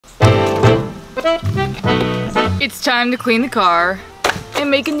It's time to clean the car and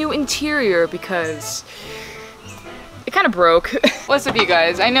make a new interior because it kind of broke. What's up, you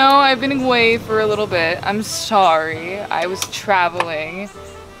guys? I know I've been away for a little bit. I'm sorry. I was traveling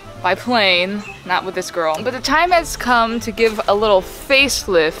by plane, not with this girl. But the time has come to give a little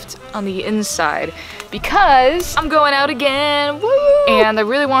facelift on the inside because I'm going out again. Woo! And I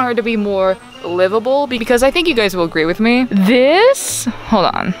really want her to be more livable because I think you guys will agree with me. This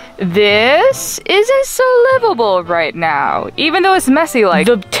isn't so livable right now. Even though it's messy, like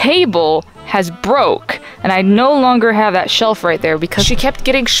the table has broke and I no longer have that shelf right there because she kept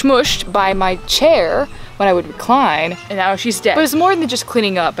getting smushed by my chair when I would recline, and now she's dead. But it's more than just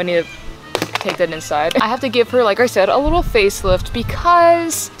cleaning up. I need to take that inside. I have to give her, like I said, a little facelift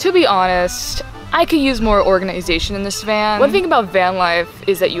because, to be honest, I could use more organization in this van. One thing about van life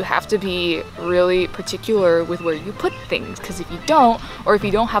is that you have to be really particular with where you put things, because if you don't, or if you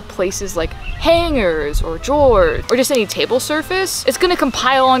don't have places like hangers or drawers or just any table surface, it's gonna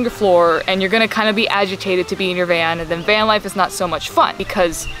compile on your floor and you're gonna kind of be agitated to be in your van, and then van life is not so much fun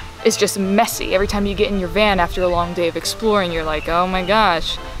because it's just messy. Every time you get in your van after a long day of exploring, you're like, oh my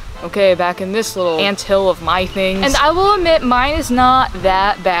gosh, okay, back in this little anthill of my things. And I will admit, mine is not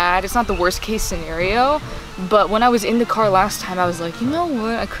that bad. It's not the worst case scenario. But when I was in the car last time, I was like, you know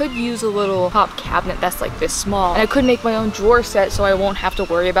what? I could use a little top cabinet that's like this small. And I could make my own drawer set so I won't have to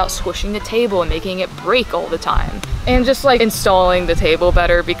worry about squishing the table and making it break all the time. And just like installing the table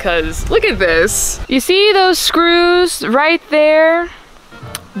better because look at this. You see those screws right there?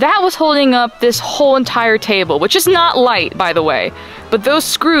 That was holding up this whole entire table, which is not light, by the way. But those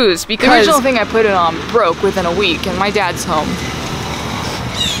screws, because the original thing I put it on broke within a week, and my dad's home.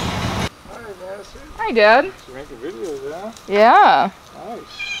 Hi, Nancy. Hi, Dad. You making videos, yeah? Yeah.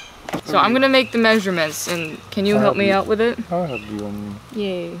 Nice. So I'm gonna make the measurements, and can you help me out with it? I'll help you on.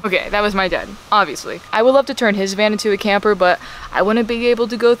 Yay. Okay, that was my dad, obviously. I would love to turn his van into a camper, but I want to be able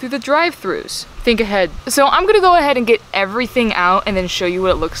to go through the drive-thrus. Think ahead. So I'm gonna go ahead and get everything out and then show you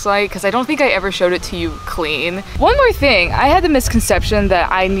what it looks like, because I don't think I ever showed it to you clean. One more thing, I had the misconception that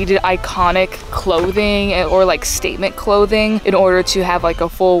I needed iconic clothing or like statement clothing in order to have like a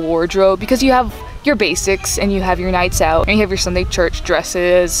full wardrobe, because you have your basics and you have your nights out and you have your Sunday church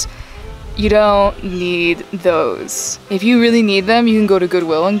dresses. You don't need those. If you really need them, you can go to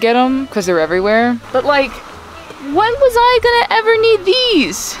Goodwill and get them because they're everywhere. But like, when was I gonna ever need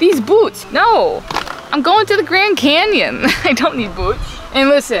these? These boots? No, I'm going to the Grand Canyon. I don't need boots. And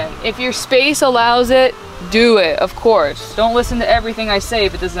listen, if your space allows it, do it, of course. Don't listen to everything I say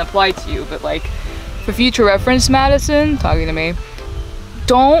if it doesn't apply to you, but like, for future reference, Madison, talking to me,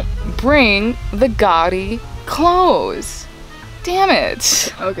 don't bring the gaudy clothes. Damn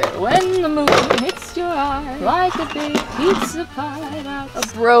it. Okay, when the moon hits your eye like a big pizza pie,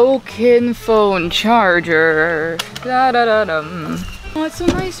 that's a broken phone charger. Da-da-da-dum. Oh, it's so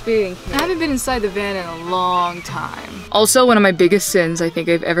nice being here. I haven't been inside the van in a long time. Also, one of my biggest sins I think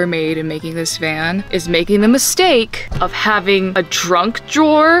I've ever made in making this van is making the mistake of having a trunk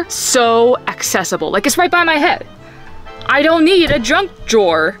drawer so accessible. Like, it's right by my head. I don't need a junk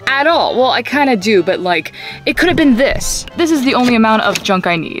drawer at all. Well, I kind of do, but like, it could have been this. This is the only amount of junk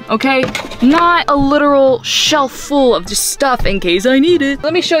I need, okay? Not a literal shelf full of just stuff in case I need it.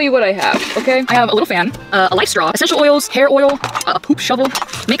 Let me show you what I have, okay? I have a little fan, a light straw, essential oils, hair oil, a poop shovel,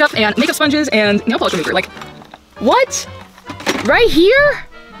 makeup sponges, and nail polish remover. Like, what? Right here?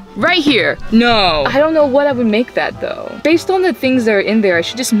 Right here. No. I don't know what I would make that though. Based on the things that are in there, I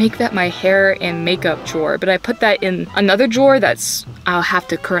should just make that my hair and makeup drawer. But I put that in another drawer that's I'll have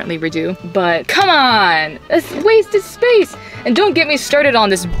to currently redo. But come on, it's wasted space. And don't get me started on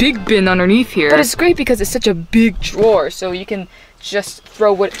this big bin underneath here. But it's great because it's such a big drawer, so you can just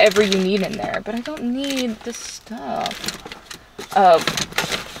throw whatever you need in there. But I don't need this stuff.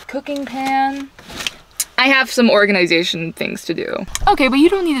 Cooking pan. I have some organization things to do. Okay, but you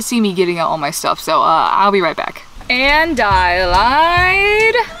don't need to see me getting out all my stuff, so I'll be right back. And I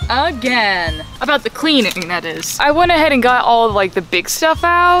lied again. About the cleaning, that is. I went ahead and got all of, like, the big stuff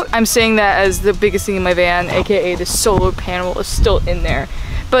out. I'm saying that as the biggest thing in my van, aka the solar panel is still in there.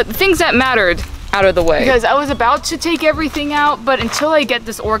 But the things that mattered out of the way. Because I was about to take everything out, but until I get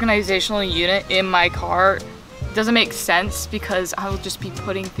this organizational unit in my car, it doesn't make sense because I will just be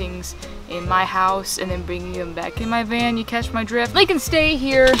putting things in my house and then bringing them back in my van. You catch my drift? They can stay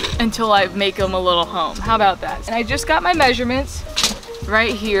here until I make them a little home. How about that? And I just got my measurements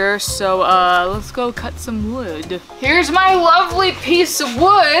right here, so let's go cut some wood. Here's my lovely piece of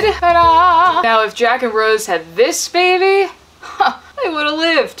wood. Ta-da! Now if Jack and Rose had this baby, they would have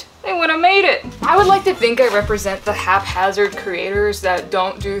lived. they would have made it. I would like to think I represent the haphazard creators that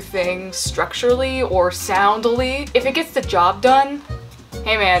don't do things structurally or soundly. If it gets the job done,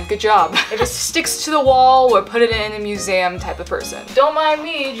 hey man, good job. If it sticks to the wall or put it in a museum type of person. Don't mind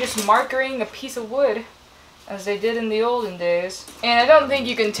me just markering a piece of wood as they did in the olden days. And I don't think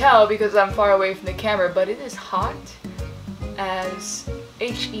you can tell because I'm far away from the camera, but it is hot as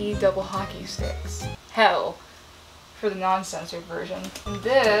HE double hockey sticks. Hell. For the non-censored version. And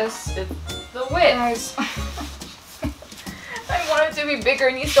this is the width. Guys, I want it to be bigger.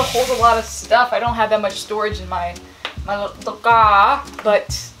 It needs to hold a lot of stuff. I don't have that much storage in my little car, but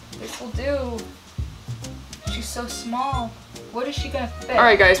this will do. She's so small. What is she gonna fit? All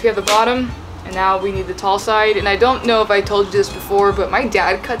right, guys, we have the bottom, and now we need the tall side. And I don't know if I told you this before, but my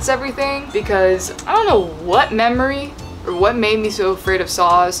dad cuts everything because I don't know what memory or what made me so afraid of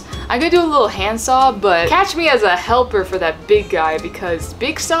saws. I could do a little hand saw, but catch me as a helper for that big guy because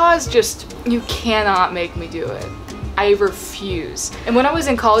big saws just, you cannot make me do it. I refuse. And when I was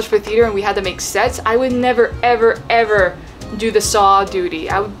in college for theater and we had to make sets, I would never, ever, ever do the saw duty.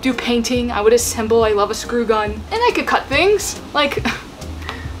 I would do painting, I would assemble, I love a screw gun, and I could cut things. Like,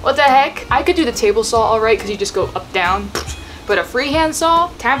 what the heck? I could do the table saw all right because you just go up, down, but a freehand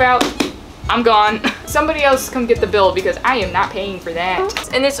saw, tab out. I'm gone. Somebody else come get the bill because I am not paying for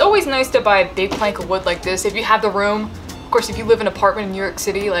that. And it's always nice to buy a big plank of wood like this if you have the room. Of course, if you live in an apartment in New York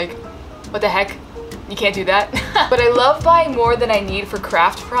City, like, what the heck? You can't do that. But I love buying more than I need for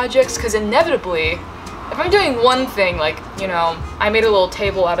craft projects because inevitably, if I'm doing one thing, like, you know, I made a little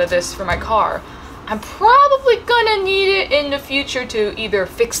table out of this for my car, I'm probably gonna need it in the future to either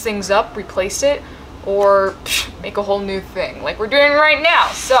fix things up, replace it, or make a whole new thing like we're doing right now.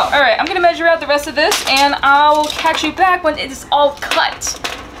 So, all right, I'm gonna measure out the rest of this and I'll catch you back when it's all cut.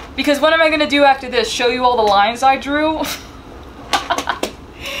 Because what am I gonna do after this? Show you all the lines I drew?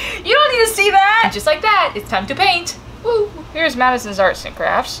 You don't need to see that. And just like that, it's time to paint. Woo. Here's Madison's Arts and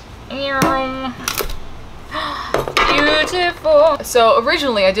Crafts. Beautiful. So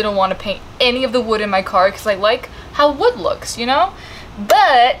originally I didn't want to paint any of the wood in my car because I like how wood looks, you know?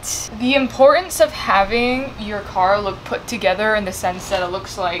 But the importance of having your car look put together in the sense that it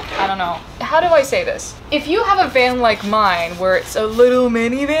looks like, I don't know, how do I say this? If you have a van like mine where it's a little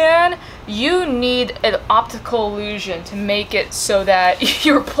minivan, you need an optical illusion to make it so that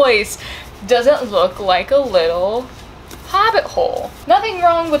your place doesn't look like a little hobbit hole. Nothing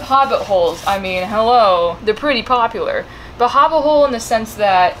wrong with hobbit holes. I mean, hello, they're pretty popular. But hobbit hole in the sense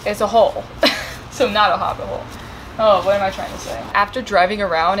that it's a hole. So not a hobbit hole. Oh, what am I trying to say? After driving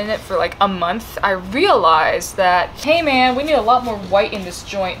around in it for like a month, I realized that, hey man, we need a lot more white in this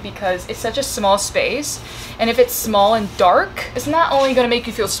joint because it's such a small space. And if it's small and dark, it's not only gonna make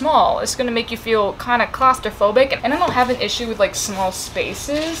you feel small, it's gonna make you feel kind of claustrophobic. And I don't have an issue with like small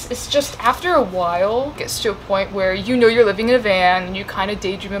spaces. It's just after a while, it gets to a point where you know you're living in a van and you kind of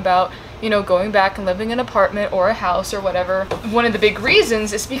daydream about, you know, going back and living in an apartment or a house or whatever. One of the big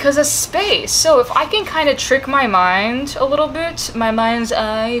reasons is because of space. So if I can kind of trick my mind a little bit, my mind's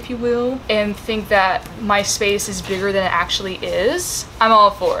eye, if you will, and think that my space is bigger than it actually is, I'm all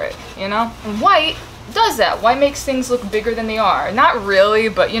for it, you know? And white does that. White makes things look bigger than they are. Not really,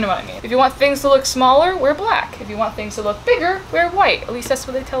 but you know what I mean. If you want things to look smaller, wear black. If you want things to look bigger, wear white. At least that's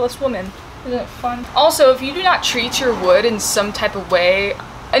what they tell us women. Isn't it fun? Also, if you do not treat your wood in some type of way,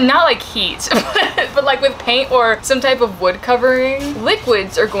 and not like heat, but like with paint or some type of wood covering,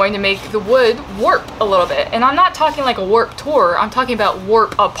 liquids are going to make the wood warp a little bit. And I'm not talking like a warp tour, I'm talking about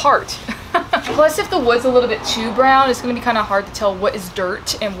warp apart. Plus, if the wood's a little bit too brown, it's gonna be kind of hard to tell what is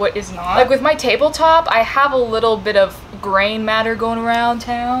dirt and what is not. Like with my tabletop, I have a little bit of grain matter going around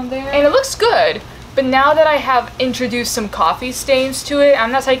town there, and it looks good. But now that I have introduced some coffee stains to it,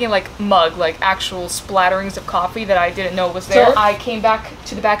 I'm not taking like mug, like actual splatterings of coffee that I didn't know was there. So I came back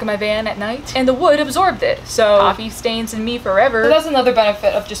to the back of my van at night and the wood absorbed it. So coffee stains in me forever. But that's another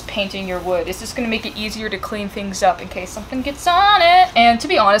benefit of just painting your wood. It's just gonna make it easier to clean things up in case something gets on it. And to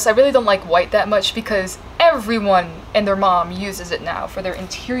be honest, I really don't like white that much because everyone and their mom uses it now for their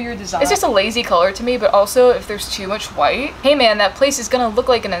interior design. It's just a lazy color to me, but also if there's too much white, hey man, that place is gonna look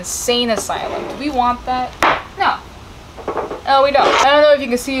like an insane asylum. Do we want that? No. No, we don't. I don't know if you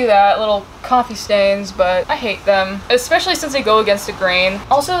can see that little coffee stains, but I hate them, especially since they go against the grain.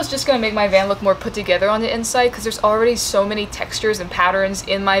 Also, it's just gonna make my van look more put together on the inside because there's already so many textures and patterns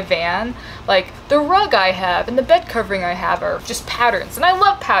in my van. Like the rug I have and the bed covering I have are just patterns, and I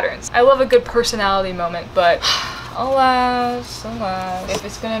love patterns. I love a good personality moment, but alas, alas. If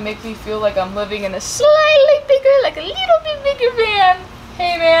it's gonna make me feel like I'm living in a slightly bigger, like a little bit bigger van,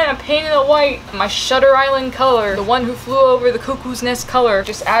 Hey man, I'm painting it white. My Shutter Island color. The one who flew over the cuckoo's nest color.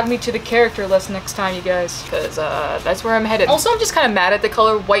 Just add me to the character list next time, you guys. Because that's where I'm headed. Also, I'm just kind of mad at the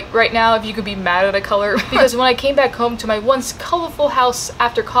color white right now, if you could be mad at a color. Because when I came back home to my once colorful house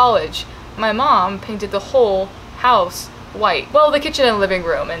after college, my mom painted the whole house white. Well, the kitchen and living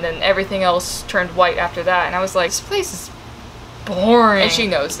room, and then everything else turned white after that. And I was like, this place is boring. And she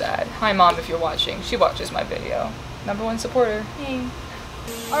knows that. Hi mom, if you're watching. She watches my video. #1 supporter. Hey.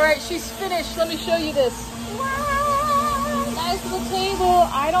 Alright, she's finished. Let me show you this. Wow, nice little table.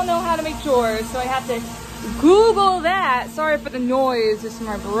 I don't know how to make drawers, so I have to Google that. Sorry for the noise. This is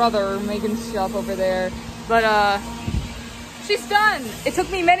my brother making stuff over there. But she's done. It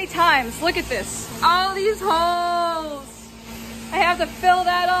took me many times. Look at this. All these holes. I have to fill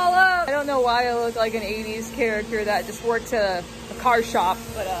that all up. I don't know why I look like an 80s character that just worked at a car shop,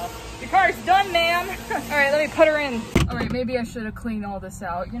 but your car's done, ma'am. All right, let me put her in. All right, maybe I should have cleaned all this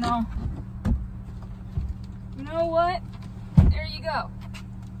out, you know? You know what? There you go.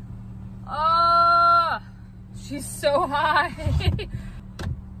 Ah, she's so high.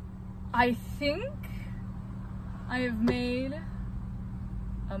 I think I have made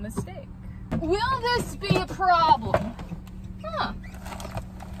a mistake. Will this be a problem? Huh.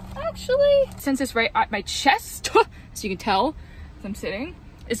 Actually, since it's right at my chest, as you can tell, as I'm sitting,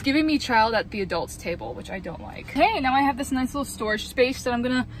 it's giving me child at the adults table, which I don't like. Okay, now I have this nice little storage space that I'm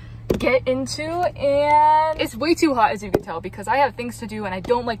gonna get into, and it's way too hot, as you can tell, because I have things to do and I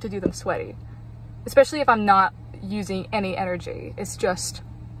don't like to do them sweaty, especially if I'm not using any energy. It's just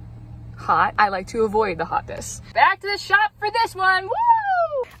hot. I like to avoid the hotness. Back to the shop for this one. Woo!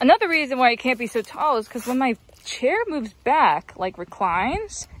 Another reason why it can't be so tall is because when my chair moves back, like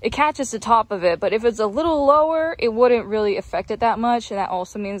reclines, it catches the top of it, but if it's a little lower, it wouldn't really affect it that much, and that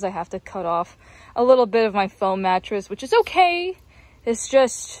also means I have to cut off a little bit of my foam mattress, which is okay. It's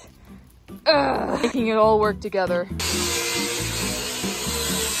just making it all work together.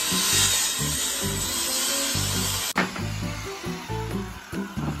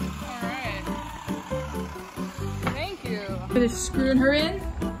 Alright. Thank you. Just screwing her in.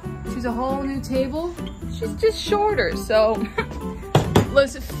 She's a whole new table. She's just shorter, so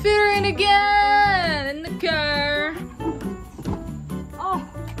let's fit her in again in the car. Oh,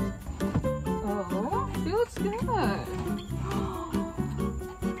 she looks good.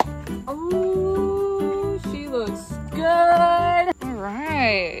 Oh, she looks good. All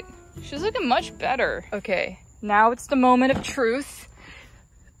right, she's looking much better. Okay, now it's the moment of truth.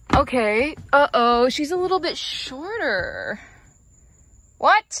 Okay, she's a little bit shorter.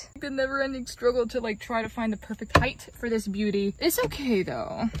 What? The never-ending struggle to like try to find the perfect height for this beauty. It's okay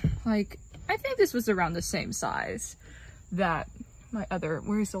though. Like, I think this was around the same size that my other,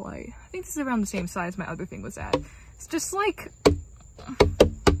 where's the light? I think this is around the same size my other thing was at. It's just like,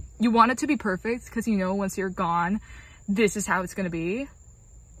 you want it to be perfect because you know once you're gone, this is how it's gonna be.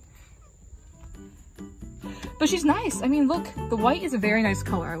 But she's nice. I mean, look, the white is a very nice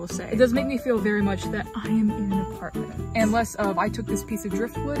color, I will say. It does make me feel very much that I am in an apartment. And less of, I took this piece of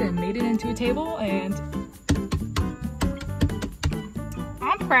driftwood and made it into a table, and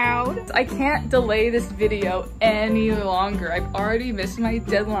I'm proud. I can't delay this video any longer. I've already missed my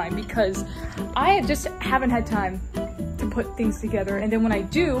deadline because I just haven't had time to put things together. And then when I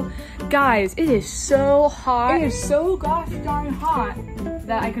do, guys, it is so hot. It is so gosh darn hot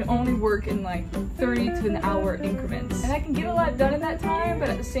that I can only work in like 30 to an hour increments. And I can get a lot done in that time, but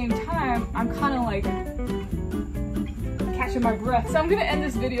at the same time, I'm kind of like catching my breath. So I'm gonna end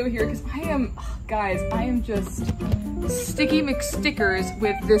this video here because I am, guys, I am just sticky McStickers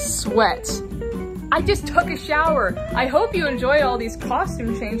with this sweat. I just took a shower. I hope you enjoy all these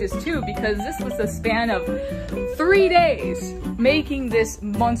costume changes too, because this was a span of 3 days making this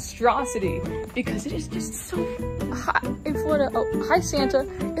monstrosity, because it is just so hot in Florida. Oh, hi Santa.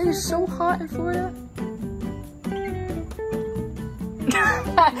 It is so hot in Florida.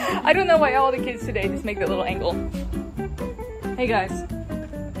 I don't know why all the kids today just make that little angle. Hey guys,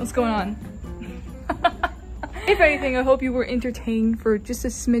 what's going on? If anything, I hope you were entertained for just a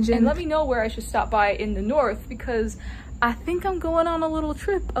smidgen. And let me know where I should stop by in the north, because I think I'm going on a little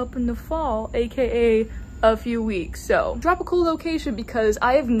trip up in the fall, aka a few weeks. So drop a cool location, because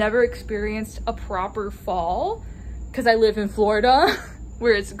I have never experienced a proper fall because I live in Florida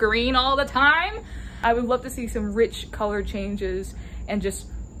where it's green all the time. I would love to see some rich color changes and just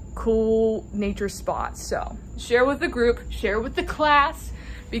cool nature spots. So share with the group, share with the class,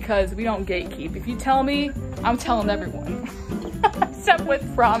 because we don't gatekeep. If you tell me, I'm telling everyone. Except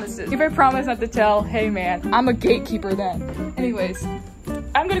with promises. If I promise not to tell, hey man, I'm a gatekeeper then. Anyways,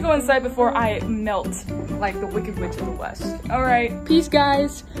 I'm gonna go inside before I melt like the Wicked Witch of the West. All right, peace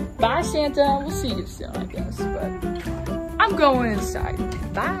guys. Bye Santa, we'll see you soon I guess, but I'm going inside.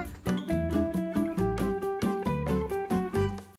 Bye.